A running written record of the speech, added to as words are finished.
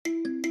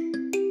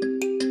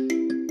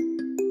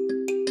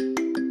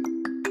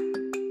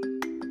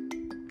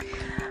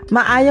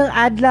Maayong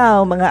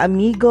adlaw, mga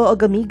amigo o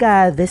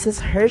amiga. This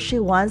is Hershey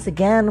once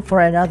again for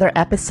another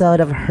episode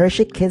of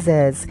Hershey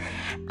Kisses.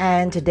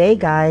 And today,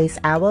 guys,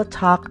 I will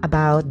talk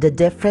about the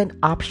different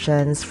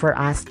options for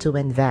us to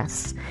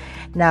invest.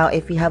 Now,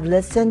 if you have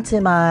listened to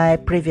my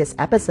previous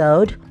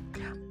episode,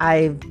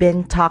 I've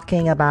been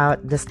talking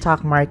about the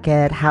stock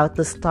market, how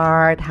to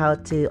start,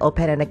 how to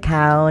open an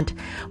account,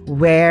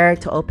 where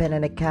to open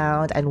an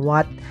account, and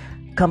what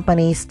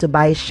companies to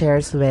buy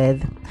shares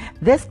with.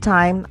 This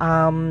time,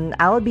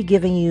 I will be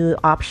giving you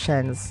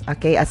options.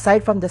 Okay,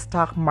 aside from the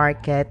stock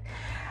market,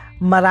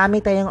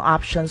 marami tayong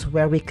options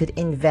where we could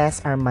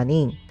invest our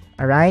money.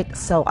 All right,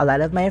 so a lot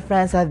of my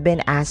friends have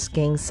been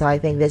asking, so I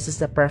think this is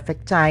the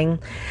perfect time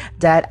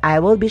that I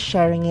will be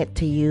sharing it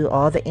to you,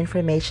 all the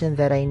information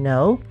that I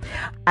know.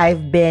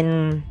 I've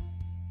been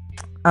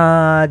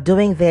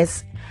doing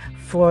this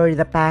for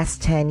the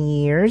past 10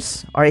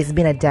 years, or it's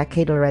been a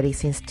decade already,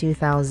 since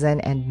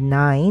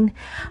 2009.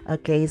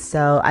 Okay,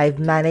 so I've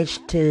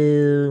managed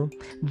to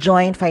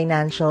join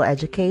financial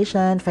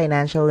education,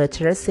 financial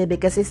literacy,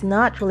 because it's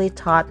not really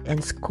taught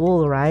in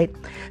school, right?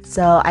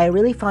 So I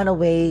really found a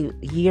way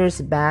years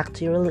back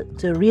to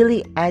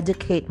really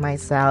educate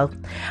myself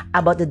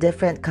about the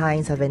different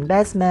kinds of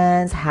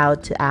investments, how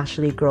to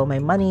actually grow my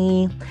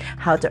money,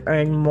 how to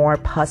earn more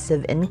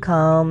passive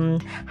income,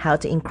 how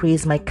to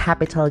increase my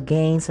capital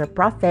gains or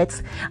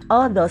profits,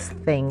 all those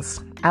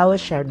things. I will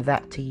share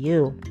that to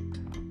you.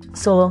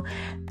 So,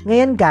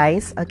 ngayon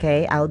guys,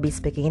 okay, I'll be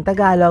speaking in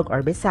Tagalog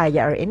or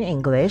Bisaya or in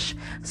English,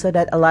 so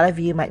that a lot of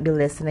you might be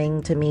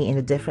listening to me in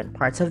the different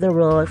parts of the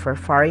world. For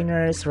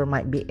foreigners who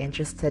might be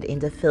interested in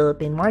the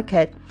Philippine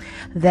market,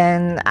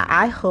 then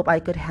I hope I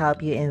could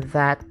help you in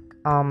that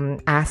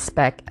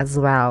aspect as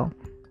well.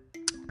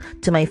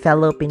 To my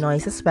fellow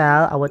Pinoys as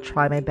well, I will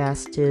try my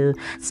best to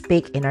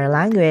speak in our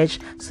language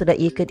so that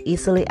you could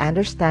easily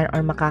understand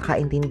or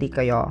makakaintindi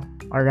kayo.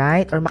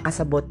 Alright? Or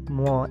makasabot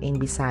mo in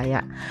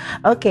Bisaya.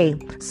 Okay,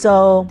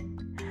 so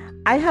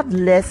I have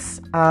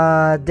lists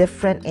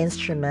different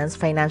instruments,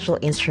 financial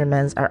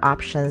instruments or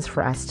options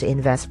for us to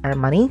invest our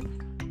money.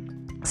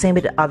 Same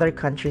with other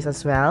countries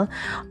as well.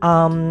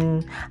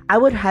 I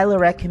would highly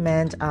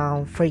recommend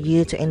for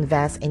you to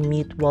invest in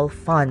mutual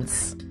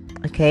funds.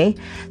 Okay,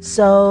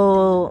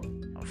 so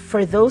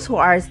for those who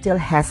are still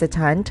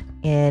hesitant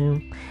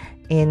in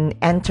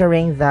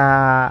entering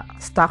the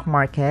stock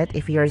market,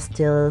 if you're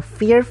still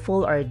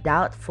fearful or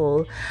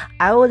doubtful,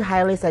 I would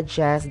highly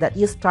suggest that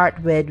you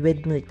start with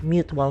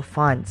mutual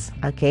funds.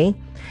 Okay,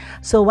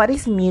 so what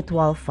is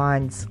mutual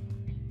funds?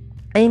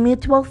 A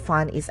mutual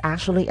fund is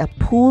actually a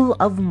pool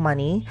of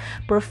money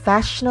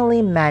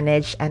professionally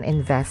managed and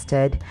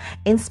invested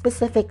in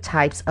specific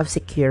types of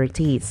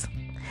securities.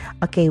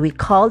 Okay, we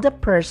call the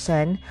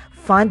person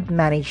fund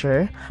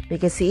manager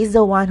because he is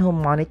the one who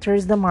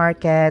monitors the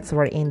markets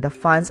wherein the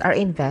funds are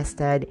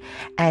invested,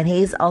 and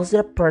he is also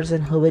the person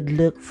who would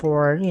look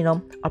for,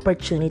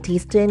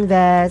 opportunities to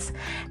invest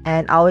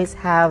and always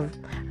have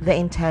the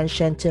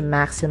intention to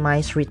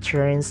maximize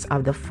returns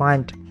of the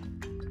fund.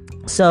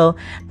 So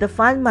the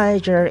fund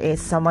manager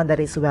is someone that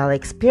is well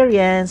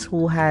experienced,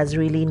 who has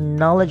really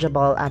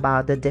knowledgeable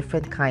about the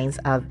different kinds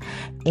of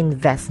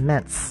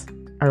investments.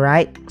 All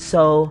right.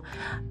 So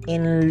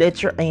in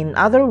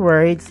other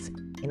words,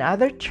 in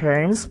other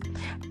terms,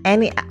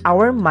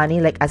 our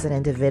money, like as an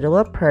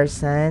individual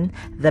person,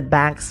 the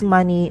bank's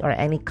money, or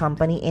any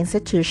company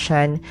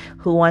institution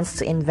who wants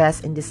to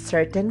invest in this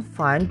certain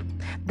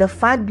fund, the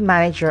fund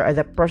manager or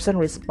the person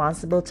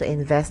responsible to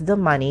invest the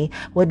money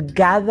would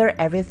gather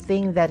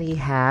everything that he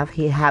have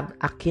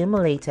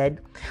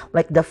accumulated,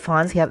 like the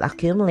funds he have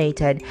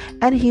accumulated,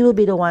 and he will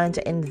be the one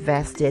to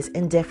invest this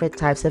in different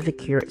types of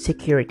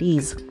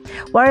securities.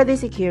 What are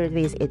these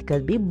securities? It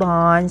could be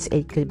bonds,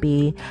 it could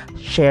be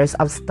shares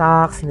of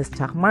stocks in the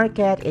stock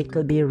market, it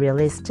could be real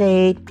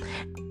estate,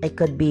 it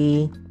could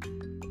be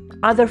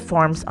other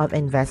forms of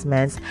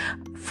investments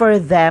for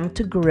them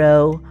to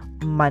grow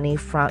money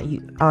from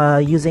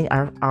using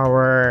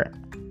our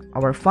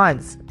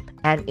funds.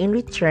 And in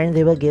return,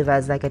 they will give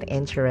us like an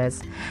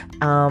interest.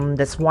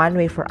 That's one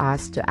way for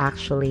us to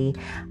actually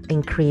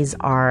increase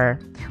our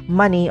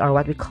money, or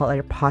what we call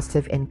our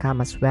passive income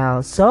as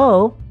well.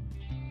 So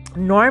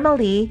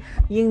normally,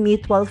 yung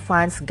mutual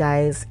funds,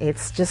 guys,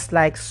 it's just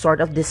like sort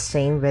of the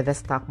same with the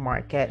stock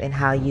market and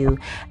how you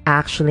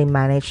actually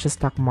manage the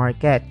stock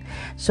market.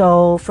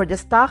 So for the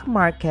stock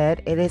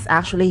market, it is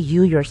actually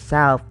you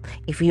yourself.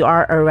 If you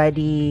are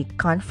already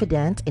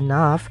confident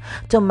enough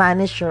to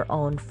manage your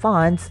own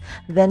funds,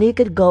 then you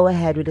could go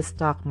ahead with the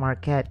stock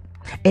market.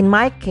 In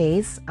my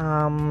case,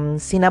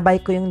 sinabay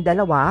ko yung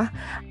dalawa.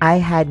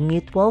 I had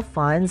mutual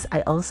funds.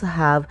 I also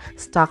have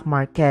stock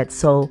market.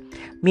 So,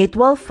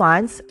 mutual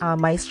funds,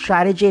 my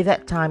strategy at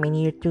that time in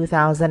year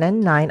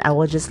 2009, I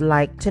would just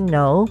like to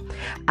know,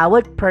 I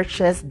would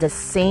purchase the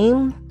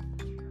same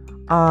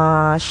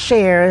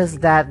shares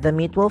that the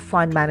mutual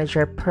fund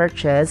manager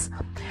purchased,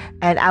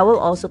 and I will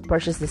also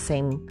purchase the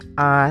same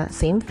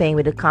thing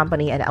with the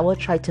company, and I will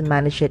try to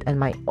manage it on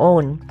my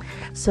own.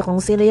 So kung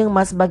sino yung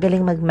mas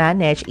magaling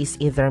mag-manage is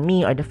either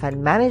me or the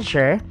fund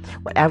manager.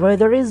 Whatever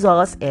the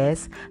results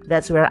is,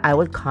 that's where I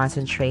would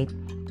concentrate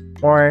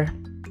or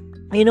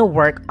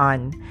work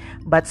on.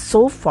 But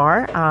so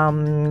far,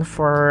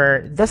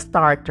 for the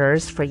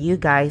starters, for you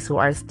guys who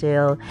are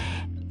still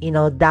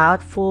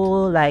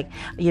doubtful, like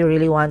you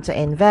really want to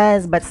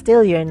invest but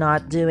still you're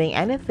not doing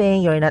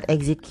anything, you're not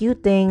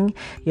executing,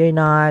 you're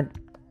not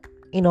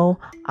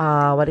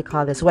what do you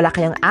call this, wala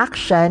kayong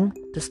action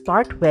to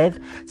start with.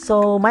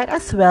 So might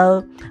as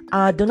well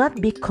do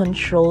not be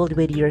controlled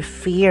with your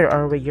fear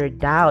or with your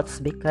doubts,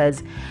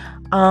 because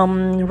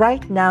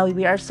right now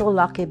we are so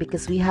lucky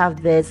because we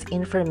have this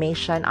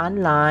information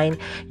online.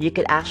 You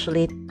could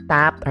actually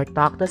tap or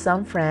talk to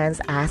some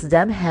friends, ask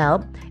them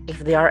help if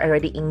they are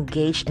already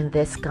engaged in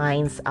this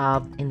kinds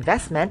of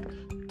investment.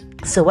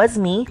 So as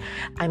me,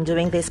 I'm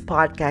doing this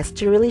podcast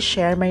to really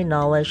share my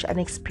knowledge and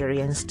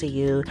experience to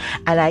you,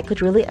 and I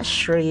could really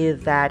assure you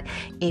that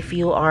if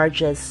you are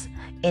just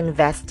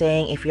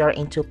investing, if you're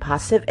into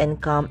passive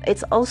income,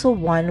 it's also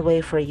one way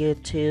for you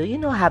to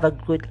have a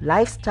good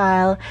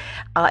lifestyle,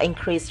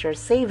 increase your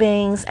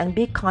savings, and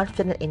be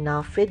confident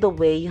enough with the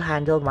way you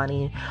handle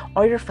money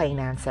or your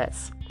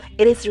finances.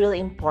 It is really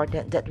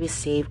important that we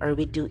save or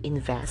we do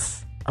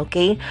invest,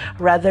 okay,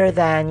 rather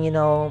than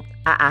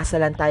aasa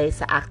lang tayo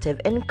sa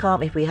active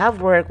income. If we have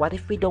work, what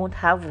if we don't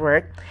have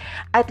work?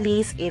 At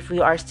least if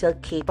we are still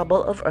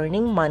capable of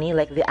earning money,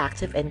 like the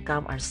active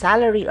income, our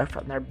salary, or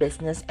from our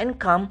business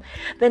income,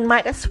 then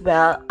might as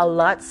well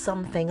allot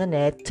something on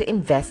it to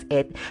invest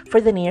it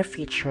for the near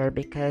future,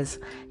 because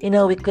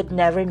we could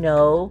never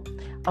know,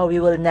 or we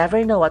will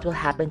never know what will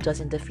happen to us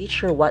in the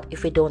future. What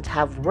if we don't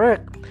have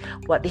work?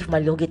 What if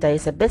malugi tayo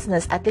sa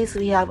business? At least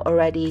we have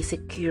already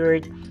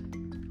secured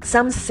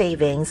some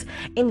savings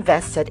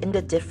invested in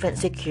the different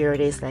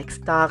securities like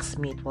stocks,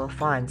 mutual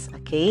funds.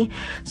 Okay,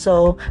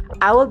 so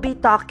I will be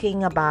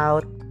talking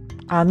about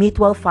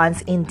mutual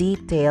funds in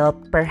detail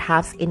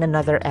perhaps in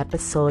another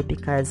episode,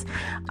 because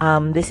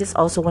this is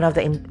also one of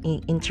the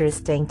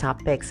interesting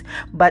topics.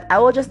 But I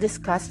will just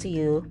discuss to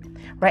you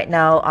right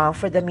now,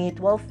 for the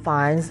mutual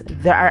funds,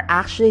 there are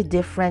actually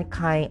different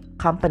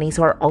companies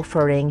who are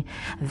offering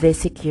these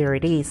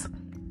securities.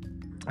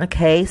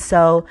 Okay,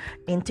 so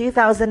in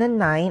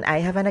 2009, I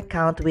have an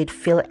account with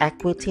Phil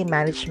Equity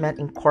Management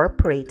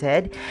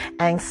Incorporated,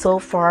 and so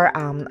far,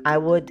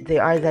 they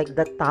are like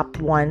the top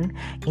one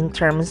in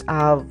terms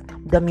of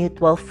the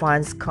mutual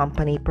funds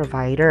company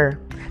provider.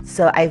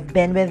 So I've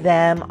been with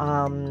them.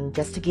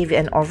 Just to give you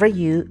an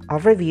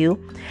overview,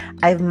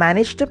 I've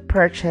managed to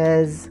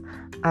purchase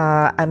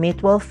a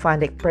mutual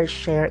fund, like per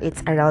share,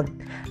 it's around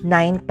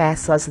 9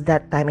 pesos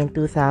that time in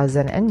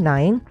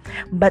 2009.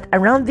 But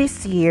around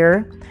this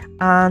year,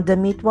 the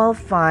mutual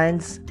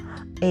funds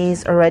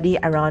is already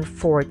around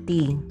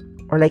 40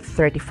 or like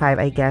 35,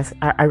 I guess,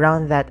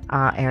 around that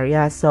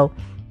area. So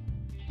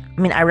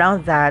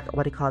around that,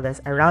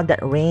 around that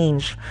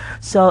range.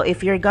 So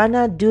if you're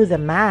gonna do the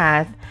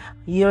math,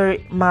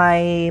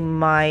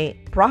 my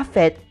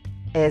profit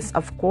is,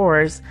 of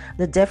course,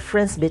 the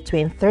difference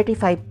between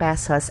 35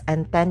 pesos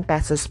and 10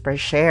 pesos per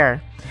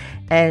share.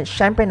 And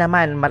syempre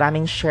naman,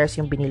 maraming shares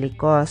yung binili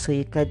ko. So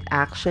you could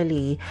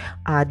actually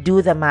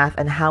do the math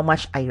on how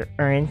much I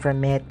earned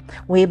from it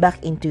way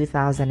back in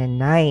 2009.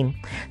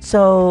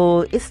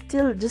 So it's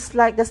still just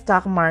like the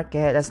stock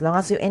market. As long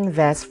as you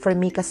invest, for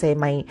me kasi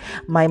my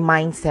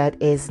mindset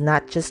is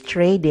not just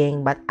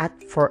trading, but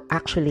for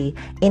actually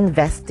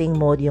investing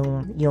mode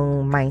yung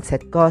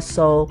mindset ko.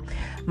 So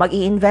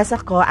mag-i-invest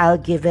ako, I'll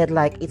give it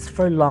like it's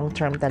for long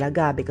term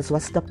talaga, because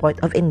what's the point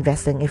of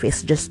investing if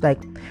it's just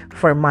like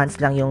for months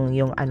lang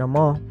yung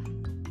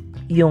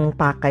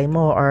pakay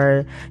mo,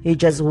 or you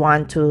just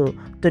want to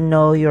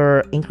know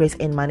your increase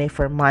in money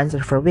for months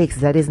or for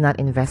weeks. That is not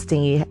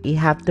investing. You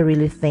have to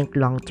really think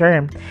long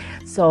term.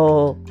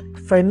 So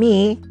for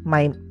me,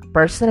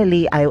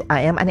 personally, I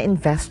am an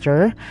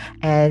investor,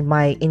 and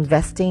my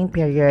investing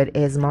period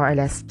is more or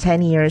less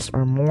 10 years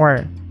or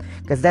more,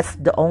 because that's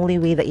the only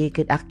way that you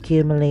could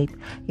accumulate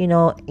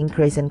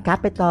increase in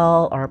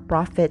capital or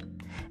profit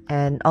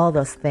and all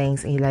those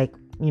things.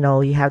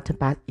 You have to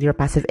your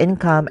passive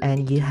income,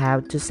 and you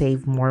have to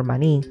save more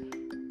money.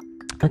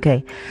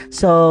 Okay,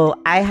 so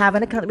I have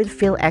an account with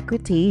Phil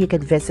Equity. You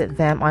can visit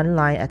them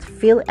online at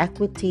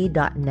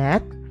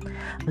philequity.net.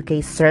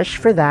 Okay, search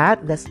for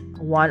that. That's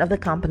one of the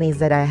companies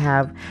that I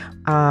have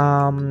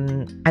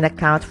an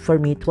account for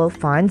mutual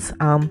funds.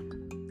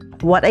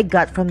 What I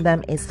got from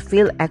them is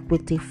Phil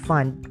Equity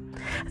Fund.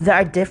 There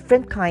are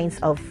different kinds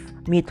of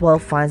mutual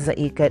funds that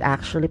you could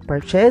actually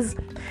purchase.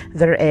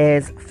 There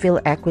is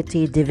Phil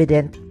Equity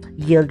Dividend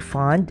Yield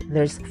Fund.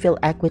 There's Phil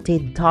Equity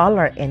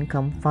Dollar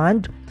Income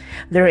Fund.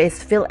 There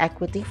is Phil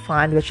Equity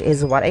Fund, which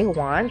is what I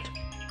want.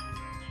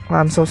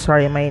 I'm so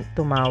sorry, may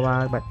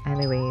tumawag, but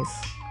anyways.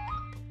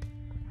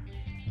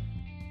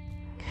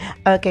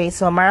 Okay,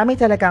 so marami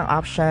talagang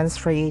options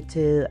for you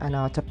to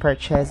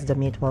purchase the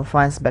mutual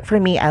funds, but for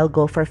me, I'll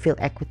go for Phil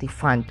Equity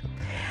Fund.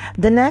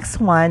 The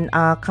next one,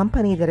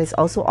 company that is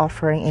also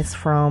offering is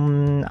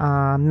from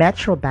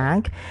Metro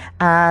Bank.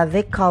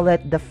 They call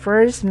it the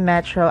First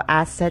Metro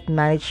Asset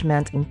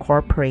Management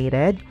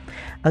Incorporated.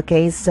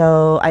 Okay,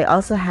 so I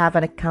also have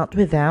an account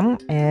with them,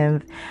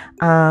 and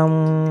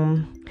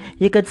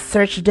you could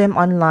search them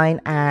online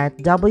at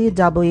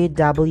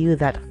www.fami.com.ph.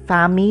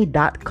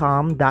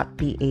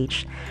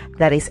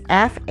 That is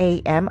fami.com.ph.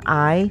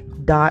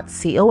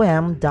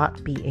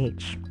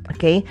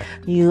 Okay,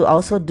 you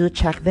also do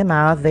check them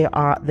out.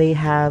 They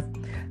have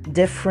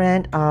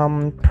different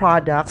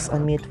products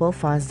on mutual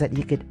funds that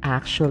you could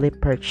actually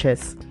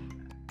purchase.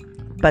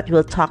 But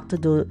we'll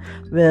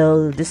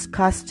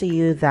discuss to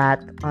you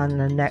that on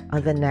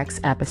the next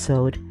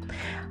episode.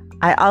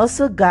 I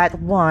also got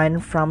one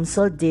from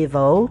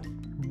Soldivo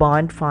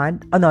Bond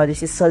Fund. Oh no,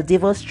 this is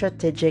Soldivo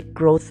Strategic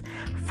Growth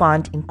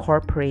Fund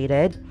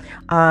Incorporated.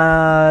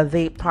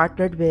 They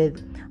partnered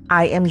with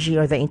IMG,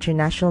 or the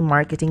International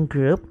Marketing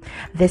Group.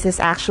 This is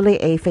actually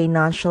a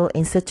financial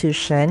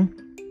institution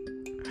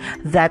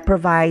that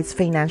provides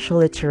financial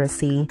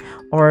literacy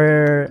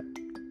or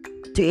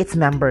to its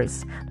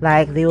members.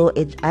 Like, they will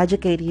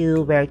educate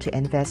you where to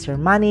invest your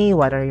money,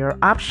 what are your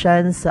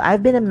options. So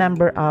I've been a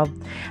member of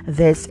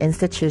this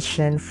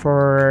institution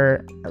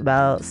for,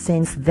 well,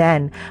 since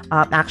then.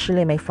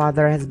 Actually, my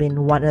father has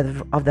been one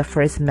of the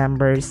first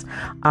members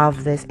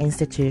of this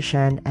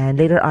institution, and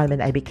later on when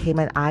I became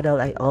an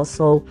adult, I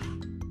also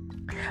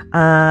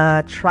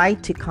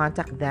tried to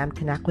contact them,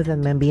 connect with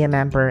them, and be a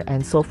member.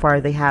 And so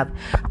far, they have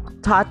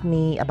taught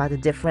me about the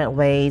different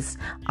ways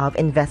of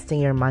investing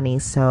your money.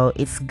 So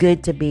it's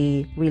good to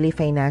be really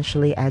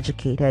financially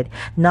educated,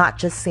 not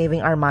just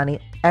saving our money,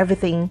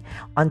 everything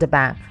on the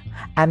bank.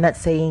 I'm not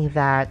saying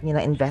that,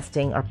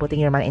 investing or putting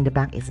your money in the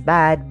bank is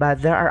bad,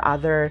 but there are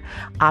other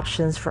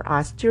options for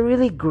us to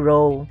really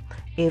grow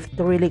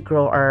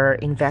or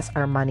invest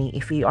our money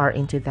if we are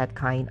into that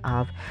kind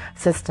of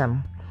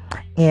system.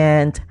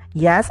 And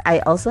yes, I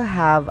also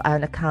have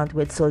an account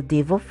with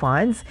Soldivo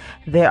Funds.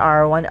 They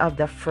are one of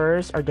the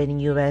first or the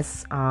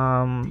newest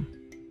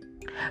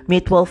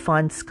mutual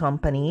funds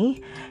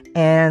company.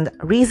 And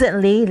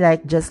recently,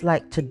 just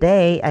like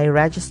today, I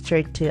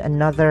registered to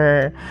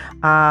another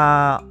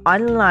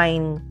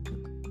online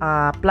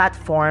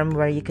platform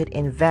where you could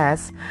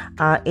invest.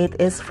 It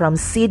is from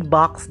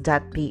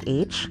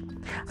seedbox.ph.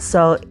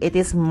 So it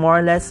is more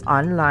or less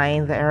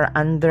online. They are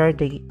under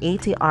the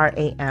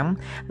ATRAM.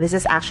 This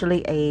is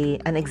actually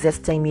an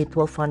existing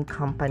mutual fund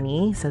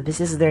company. So this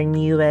is their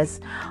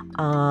newest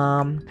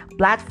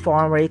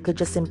platform where you could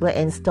just simply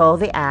install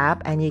the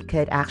app and you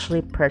could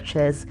actually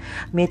purchase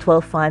mutual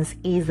funds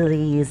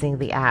easily using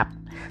the app.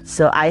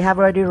 So I have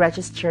already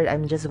registered.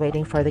 I'm just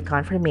waiting for the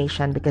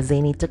confirmation because they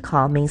need to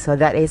call me. So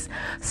that is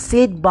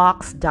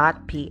seedbox.ph.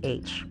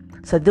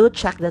 So do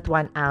check that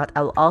one out.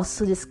 I'll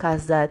also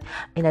discuss that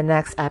in the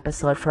next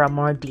episode for a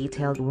more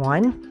detailed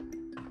one.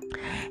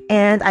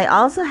 And I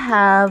also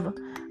have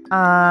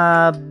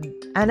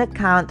an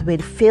account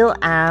with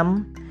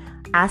PhilAm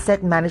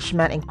Asset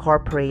Management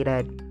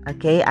Incorporated.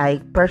 Okay,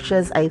 I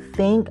purchased, I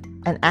think,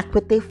 an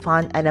equity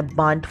fund and a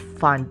bond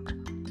fund.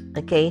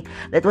 Okay,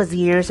 that was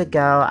years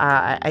ago.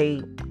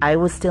 I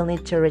will still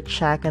need to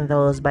recheck on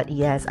those, but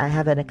yes, I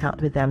have an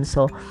account with them.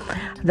 So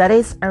that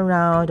is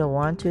around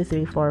 1, 2,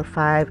 3, 4,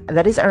 5.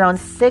 That is around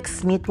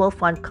 6 mutual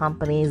fund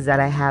companies that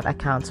I have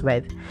accounts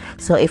with.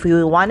 So if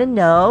you want to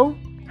know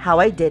how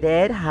I did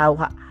it,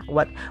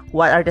 what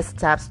are the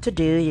steps to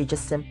do, you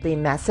just simply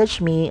message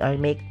me or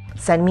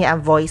send me a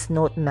voice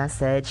note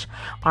message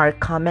or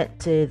comment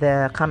to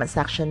the comment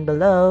section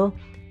below,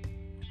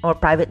 or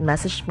private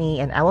message me,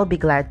 and I will be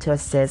glad to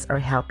assist or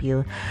help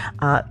you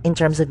in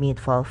terms of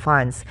mutual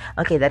funds.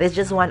 Okay, that is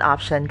just one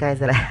option, guys,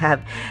 that I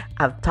have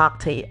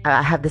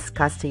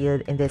discussed to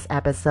you in this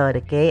episode.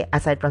 Okay,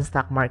 aside from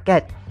stock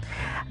market,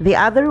 the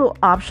other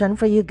option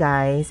for you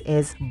guys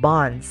is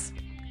bonds.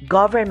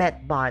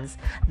 Government bonds.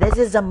 This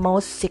is the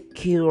most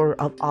secure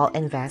of all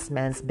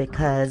investments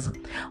because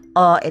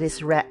it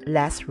is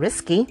less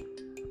risky.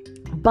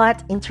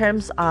 But in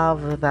terms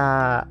of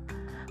the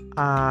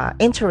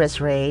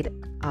interest rate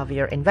of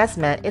your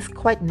investment is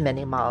quite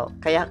minimal,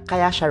 kaya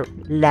siya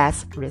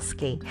less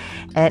risky,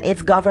 and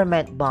it's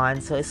government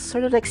bonds, so it's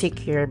sort of like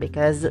secure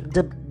because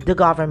the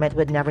government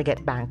would never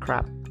get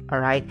bankrupt. All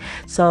right,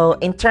 so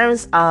in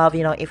terms of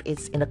if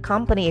it's in a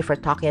company, if we're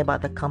talking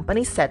about the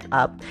company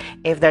setup,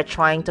 if they're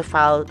trying to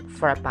file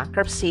for a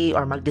bankruptcy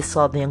or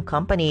mag-dissolve yung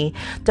company,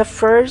 the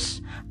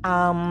first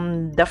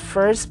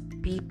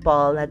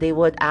people that they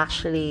would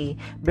actually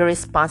be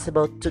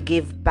responsible to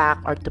give back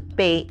or to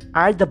pay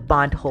are the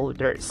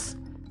bondholders.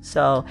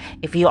 So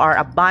if you are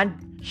a bond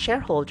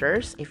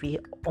shareholders, if you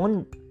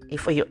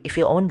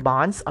own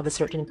bonds of a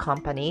certain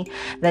company,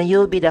 then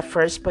you'll be the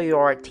first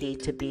priority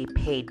to be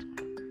paid.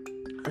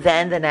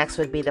 Then the next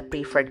would be the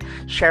preferred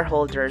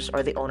shareholders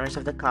or the owners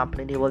of the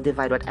company. They will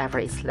divide whatever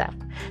is left.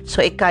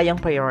 So ika yung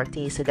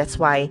priority. So that's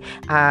why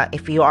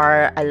if you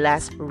are a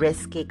less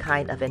risky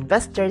kind of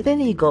investor, then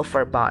you go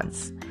for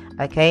bonds.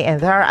 Okay, and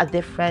there are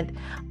different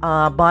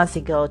bonds.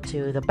 You go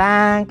to the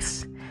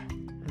banks.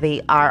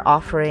 They are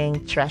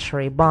offering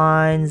treasury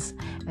bonds,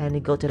 and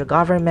you go to the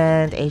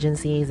government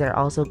agencies. They're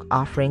also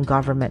offering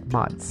government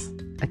bonds.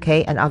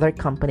 Okay, and other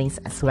companies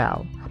as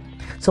well.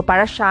 So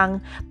para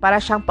siyang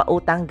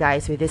pautang,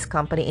 guys, with this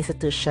company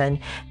institution,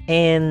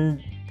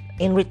 and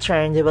in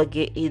return they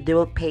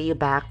will pay you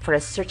back for a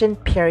certain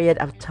period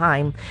of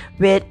time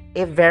with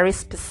a very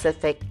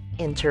specific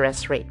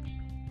interest rate.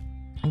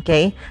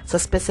 Okay, so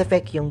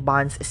specific yung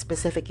bonds,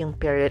 specific yung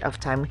period of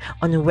time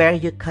on where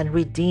you can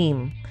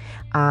redeem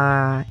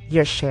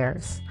your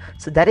shares.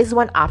 So that is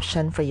one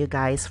option for you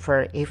guys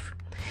for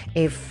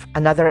if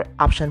another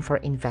option for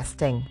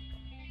investing.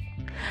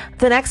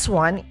 The next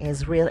one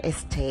is real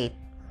estate.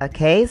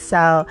 Okay,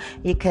 so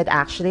you could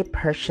actually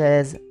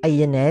purchase a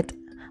unit,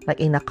 like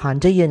in a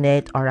condo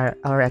unit or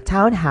a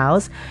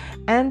townhouse,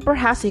 and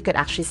perhaps you could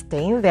actually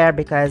stay in there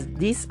because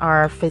these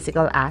are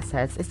physical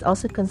assets. It's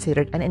also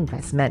considered an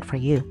investment for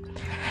you.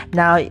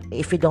 Now,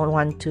 if you don't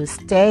want to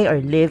stay or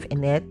live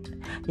in it,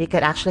 you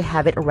could actually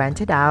have it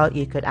rented out.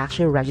 You could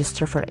actually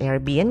register for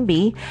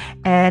Airbnb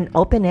and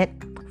open it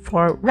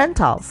for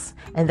rentals,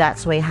 and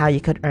that's way how you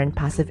could earn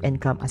passive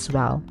income as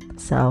well.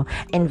 So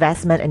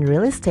investment in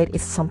real estate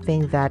is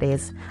something that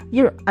is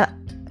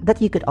that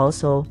you could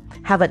also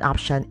have an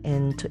option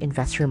in to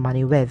invest your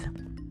money with.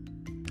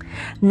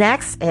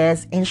 Next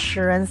is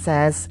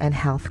insurances and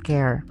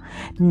healthcare.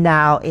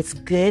 Now, it's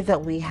good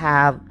that we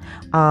have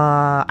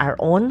our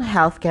own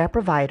healthcare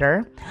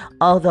provider,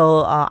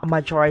 although a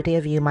majority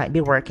of you might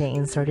be working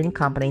in certain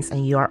companies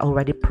and you are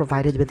already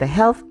provided with the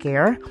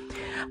healthcare.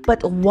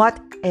 But what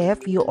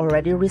if you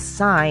already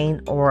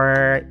resign,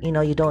 or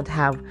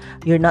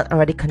you're not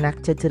already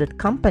connected to the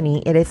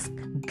company? It is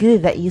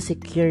good that you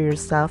secure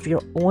yourself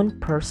your own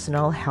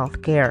personal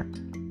healthcare.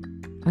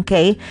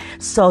 Okay,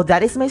 so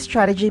that is my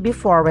strategy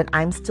before when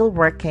I'm still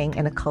working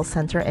in a call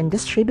center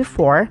industry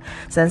before.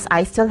 Since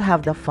I still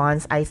have the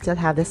funds, I still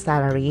have the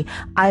salary,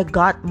 I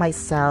got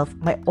myself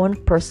my own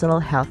personal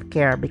health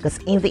care, because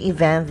in the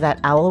event that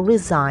I will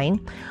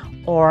resign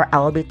or I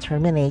will be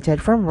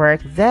terminated from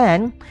work,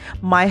 then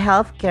my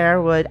health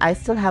care I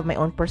still have my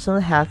own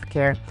personal health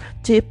care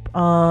to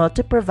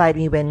provide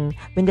me when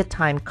the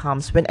time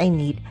comes when I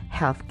need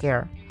health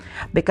care,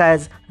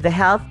 because the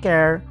health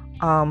care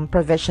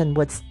provision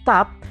would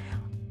stop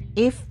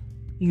if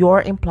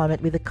your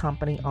employment with the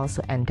company also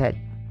ended.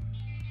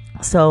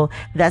 So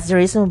that's the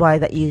reason why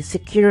that you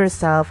secure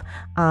yourself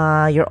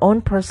your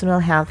own personal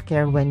health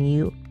care when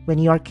you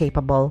are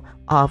capable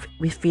of,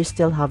 if you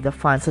still have the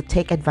funds. So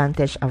take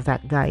advantage of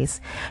that, guys.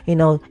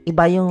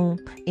 Iba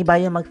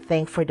yung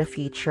mag-think for the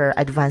future,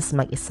 advance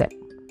mag-isip.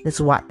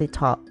 That's what they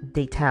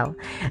tell.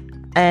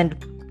 And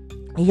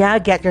yeah,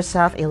 get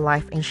yourself a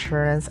life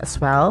insurance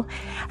as well.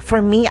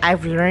 For me,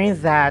 I've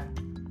learned that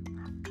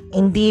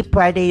hindi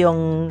pwede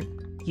yung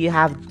you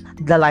have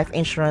the life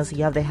insurance,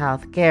 you have the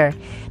health care.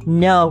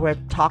 No, we're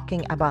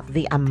talking about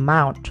the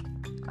amount.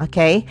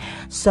 Okay?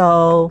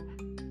 So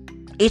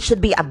it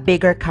should be a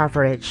bigger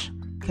coverage.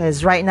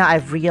 Because right now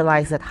I've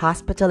realized that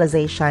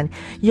hospitalization,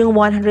 yung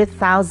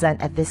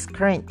 100,000 at this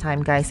current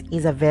time, guys,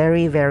 is a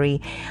very,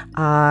 very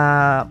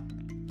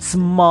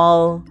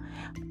small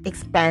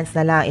expense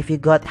na lang. If you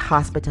got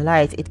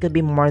hospitalized, it could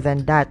be more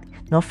than that.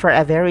 No, for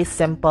a very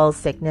simple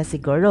sickness,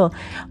 siguro,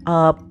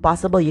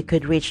 possible you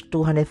could reach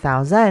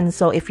 200,000.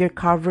 So if your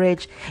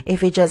coverage,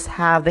 if you just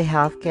have the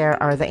healthcare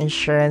or the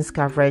insurance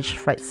coverage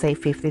for, say,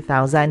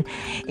 50,000,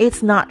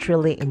 it's not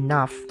really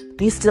enough.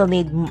 You still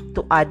need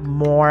to add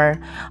more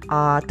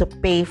to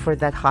pay for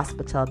that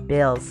hospital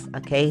bills.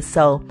 Okay,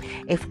 so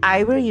if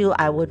I were you,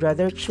 I would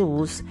rather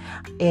choose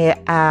a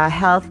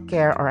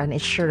healthcare or an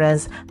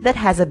insurance that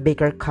has a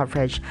bigger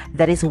coverage.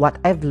 That is what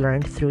I've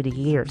learned through the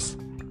years.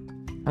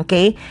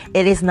 Okay,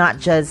 it is not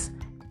just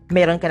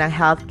meron ka ng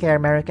healthcare,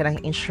 meron ka ng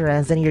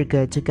insurance, then you're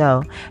good to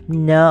go.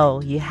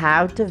 No, you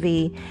have to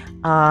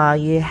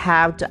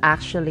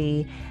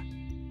actually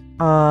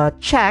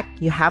check.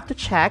 You have to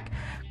check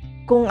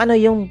kung ano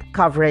yung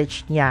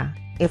coverage niya.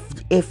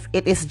 If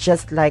it is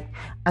just like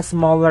a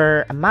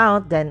smaller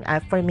amount, then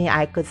for me,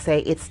 I could say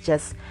it's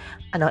just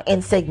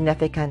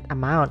insignificant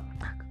amount.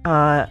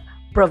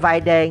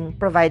 Providing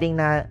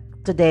na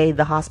today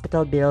the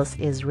hospital bills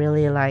is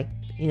really like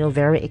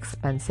very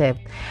expensive.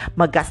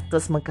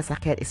 Magastos,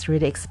 magkasakit is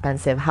really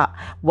expensive.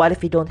 What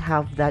if you don't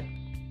have that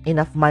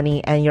enough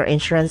money and your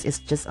insurance is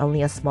just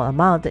only a small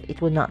amount? That it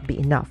would not be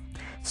enough.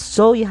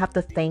 So you have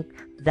to think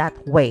that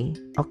way.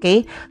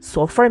 Okay,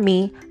 so for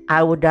me,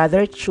 I would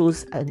rather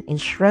choose an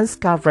insurance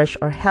coverage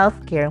or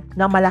healthcare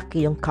na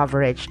malaki yung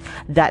coverage.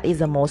 That is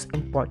the most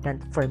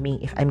important for me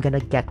if I'm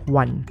gonna get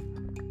one.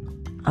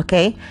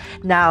 Okay,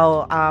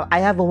 now I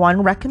have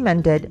one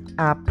recommended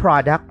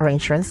product or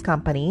insurance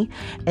company.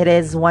 It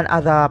is one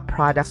of the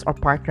products or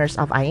partners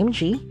of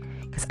IMG,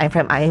 because I'm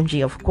from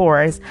IMG, of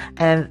course,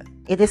 and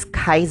it is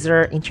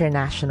Kaiser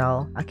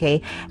International.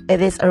 Okay,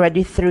 it is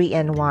already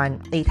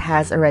 3-in-1. It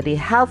has already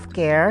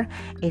healthcare,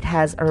 it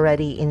has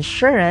already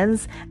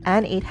insurance,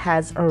 and it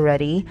has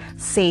already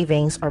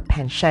savings or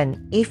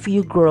pension. If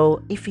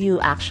you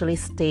actually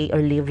stay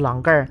or live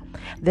longer,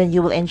 then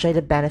you will enjoy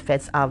the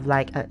benefits of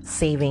like a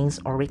savings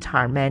or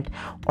retirement,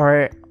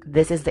 or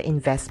this is the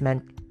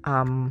investment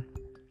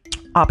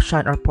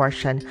option or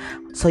portion.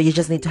 So you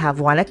just need to have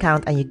one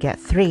account and you get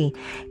three.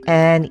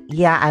 And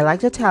yeah, I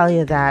like to tell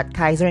you that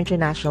Kaiser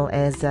International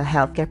is the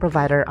healthcare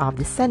provider of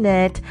the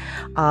Senate,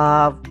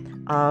 of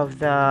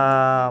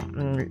the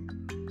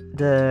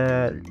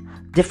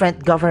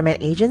different government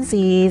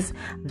agencies,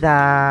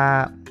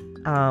 the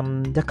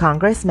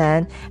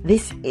congressman.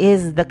 This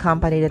is the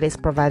company that is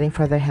providing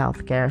for their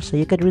healthcare, so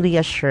you could really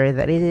assure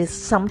that it is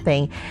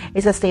something,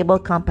 it's a stable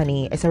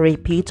company, it's a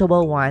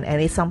reputable one,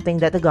 and it's something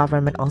that the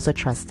government also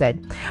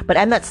trusted. But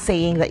I'm not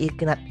saying that you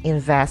cannot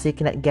invest, you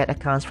cannot get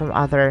accounts from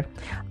other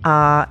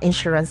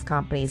insurance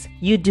companies.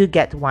 You do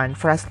get one,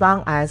 for as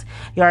long as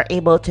you are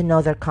able to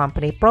know their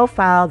company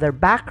profile, their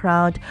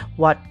background,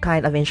 what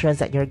kind of insurance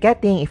that you're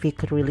getting, if you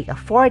could really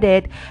afford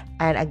it.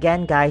 And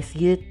again, guys,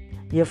 your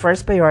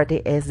first priority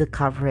is the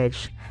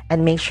coverage,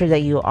 and make sure that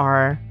you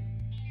are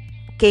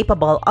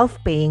capable of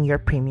paying your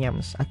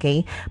premiums.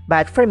 Okay,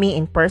 but for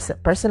me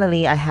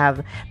personally, I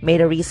have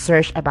made a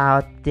research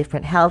about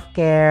different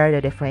healthcare,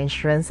 the different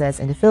insurances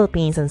in the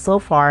Philippines, and so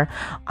far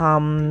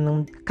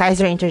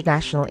Kaiser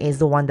International is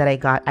the one that I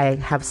got. I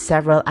have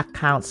several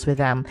accounts with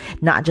them,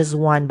 not just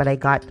one, but I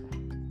got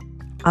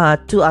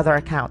 2 other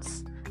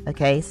accounts.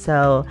 Okay,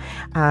 so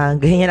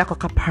ganyan ako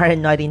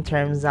ka-paranoid in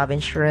terms of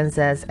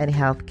insurances and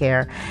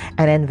healthcare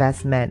and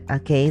investment.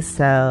 Okay,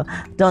 so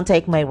don't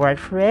take my word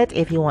for it.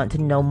 If you want to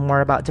know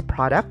more about the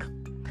product,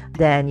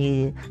 then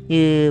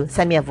you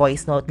send me a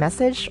voice note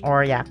message,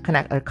 or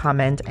connect or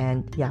comment,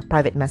 and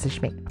private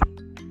message me.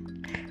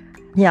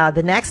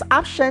 The next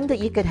option that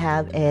you could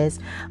have is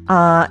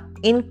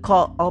in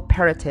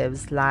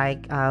cooperatives,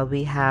 like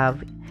we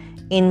have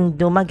in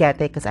Dumaguete,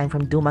 because I'm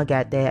from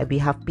Dumaguete, we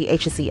have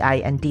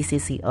PHCI and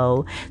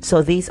DCCO.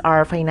 So these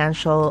are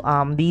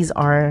these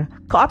are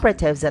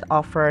cooperatives that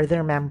offer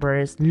their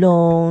members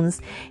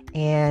loans,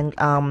 and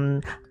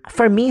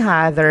for me,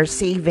 their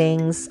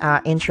savings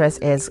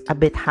interest is a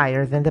bit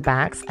higher than the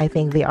banks. I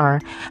think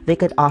they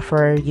could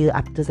offer you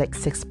up to like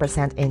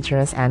 6%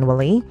 interest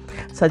annually.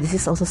 So this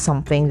is also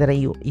something that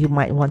you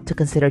might want to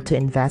consider to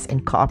invest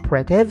in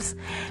cooperatives.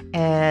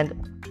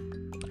 And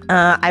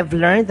I've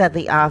learned that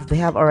they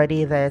have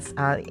already this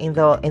in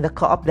the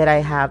co-op that I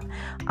have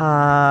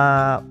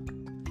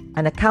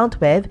an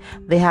account with.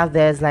 They have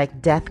this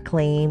like death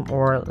claim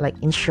or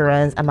like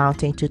insurance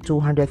amounting to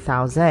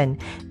 200,000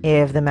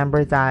 if the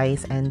member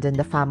dies, and then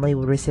the family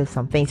will receive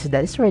something. So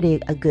that is already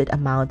a good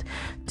amount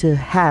to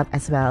have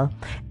as well.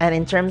 And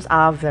in terms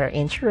of their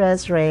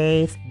interest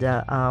rates,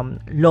 the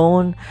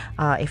loan,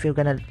 if you're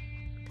gonna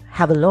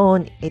have a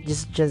loan, it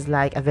is just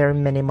like a very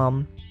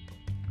minimum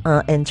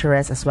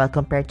interest as well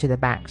compared to the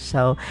bank.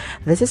 So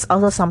this is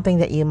also something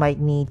that you might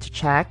need to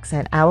check,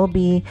 and I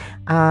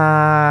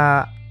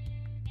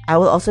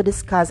will also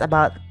discuss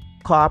about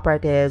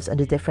cooperatives and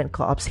the different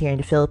co-ops here in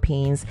the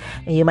Philippines,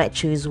 and you might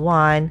choose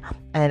one,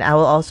 and I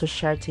will also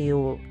share to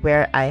you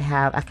where I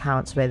have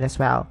accounts with as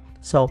well.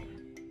 So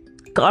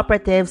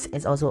cooperatives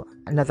is also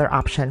another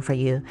option for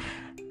you.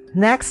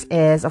 Next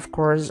is, of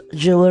course,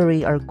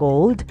 jewelry or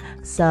gold.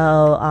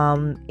 So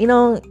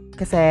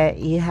kasi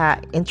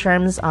in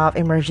terms of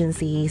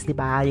emergencies,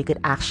 diba, you could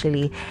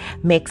actually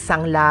make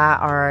sangla,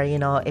 or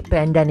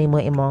iprenda nimo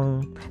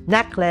imong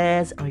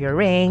necklace or your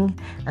ring,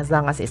 as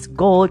long as it's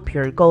gold,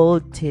 pure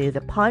gold, to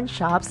the pawn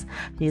shops.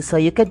 So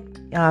you could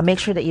make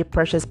sure that you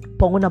purchase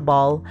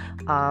pawnable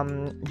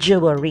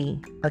jewelry.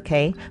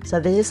 Okay, so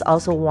this is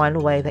also one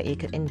way that you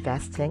could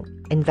invest in,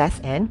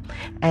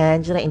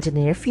 and into the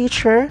near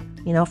future,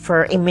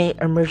 for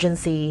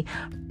emergency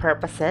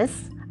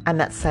purposes. I'm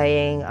not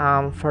saying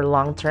for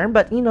long term,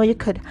 but you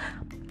could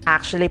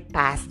actually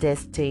pass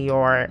this to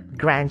your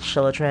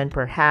grandchildren,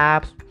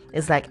 perhaps.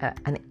 It's like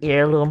an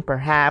heirloom,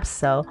 perhaps.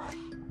 So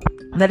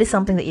that is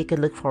something that you could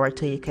look forward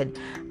to. You could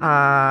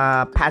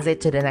pass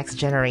it to the next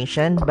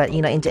generation. But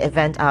in the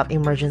event of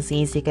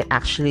emergencies, you could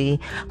actually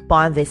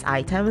pawn these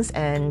items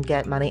and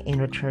get money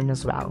in return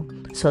as well.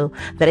 So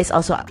that is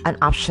also an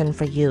option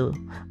for you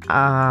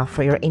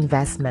for your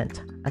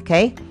investment.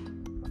 Okay.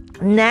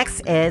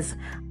 Next is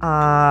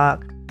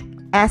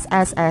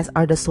SSS,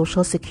 or the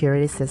Social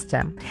Security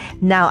System.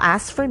 Now,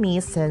 as for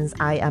me, since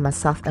I am a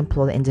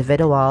self-employed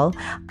individual,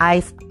 I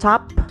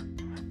stopped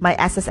my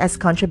SSS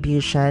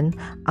contribution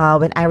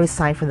when I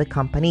resigned from the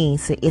company.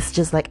 So it's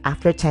just like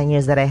after 10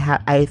 years that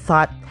I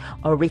thought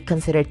or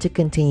reconsidered to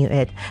continue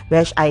it,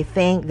 which I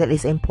think that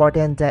is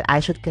important, that I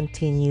should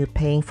continue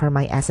paying for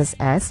my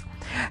SSS,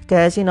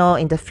 because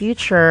in the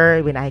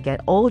future, when I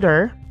get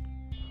older,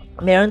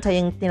 meron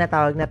tayong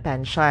tinatawag na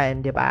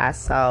pension, di ba?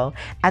 So,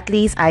 at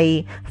least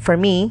for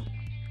me,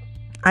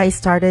 I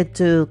started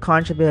to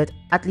contribute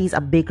at least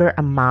a bigger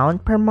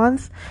amount per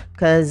month,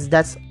 because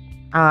that's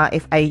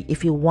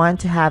if you want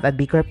to have a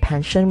bigger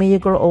pension when you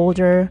grow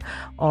older,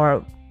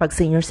 or pag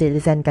senior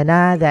citizen ka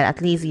na, then at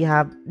least you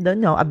have,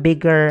 a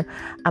bigger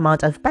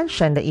amount of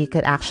pension that you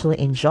could actually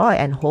enjoy,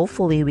 and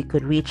hopefully we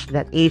could reach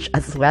that age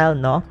as well,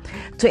 no,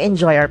 to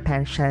enjoy our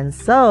pension.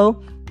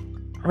 So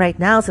right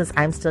now, since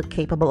I'm still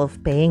capable of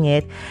paying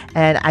it,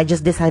 and I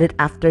just decided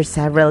after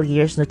several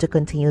years not to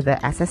continue the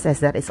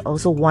SSS, that is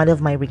also one of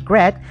my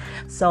regret.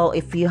 So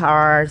if you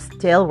are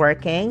still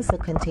working, so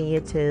continue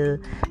to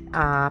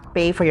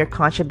pay for your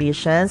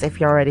contributions if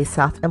you're already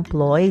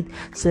self-employed.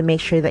 So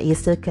make sure that you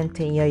still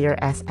continue your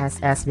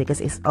SSS,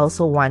 because it's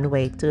also one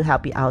way to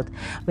help you out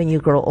when you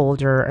grow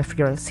older. If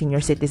you're a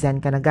senior citizen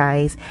ka na,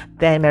 guys,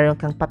 then meron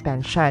kang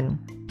pa-pension.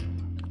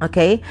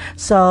 Okay,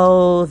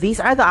 so these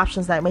are the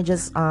options. Let me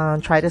just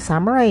try to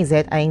summarize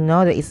it. I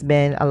know that it's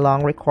been a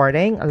long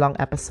recording, a long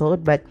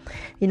episode, but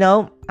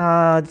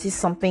this is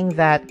something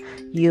that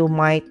you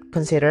might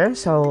consider.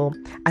 So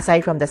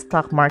aside from the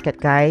stock market,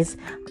 guys,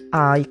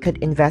 you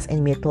could invest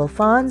in mutual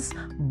funds,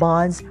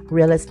 bonds,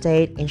 real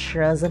estate,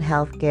 insurance and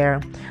healthcare,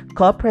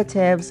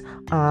 cooperatives,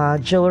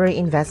 jewelry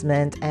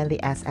investment, and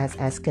the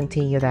SSS.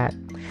 Continue that.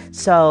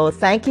 So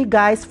thank you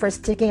guys for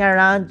sticking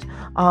around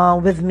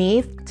with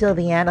me till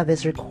the end of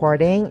this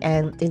recording.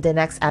 And in the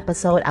next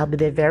episode, I'll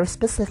be very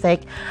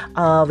specific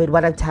with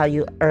what I tell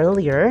you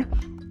earlier.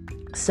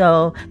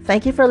 So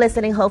thank you for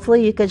listening.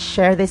 Hopefully you could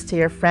share this to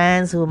your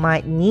friends who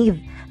might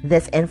need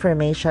this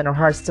information, or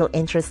who are still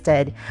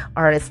interested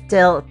or is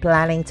still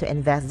planning to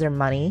invest their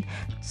money.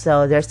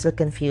 So they're still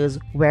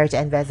confused where to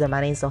invest their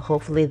money. So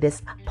hopefully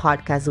this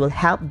podcast will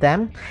help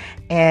them.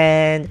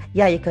 And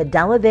yeah, you could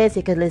download this.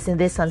 You could listen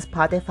to this on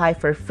Spotify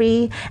for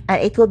free.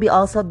 And it will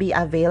also be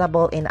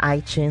available in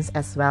iTunes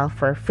as well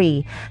for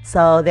free.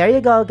 So there you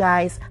go,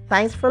 guys.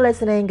 Thanks for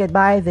listening.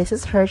 Goodbye. This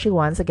is Hershey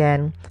once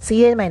again.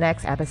 See you in my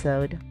next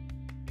episode.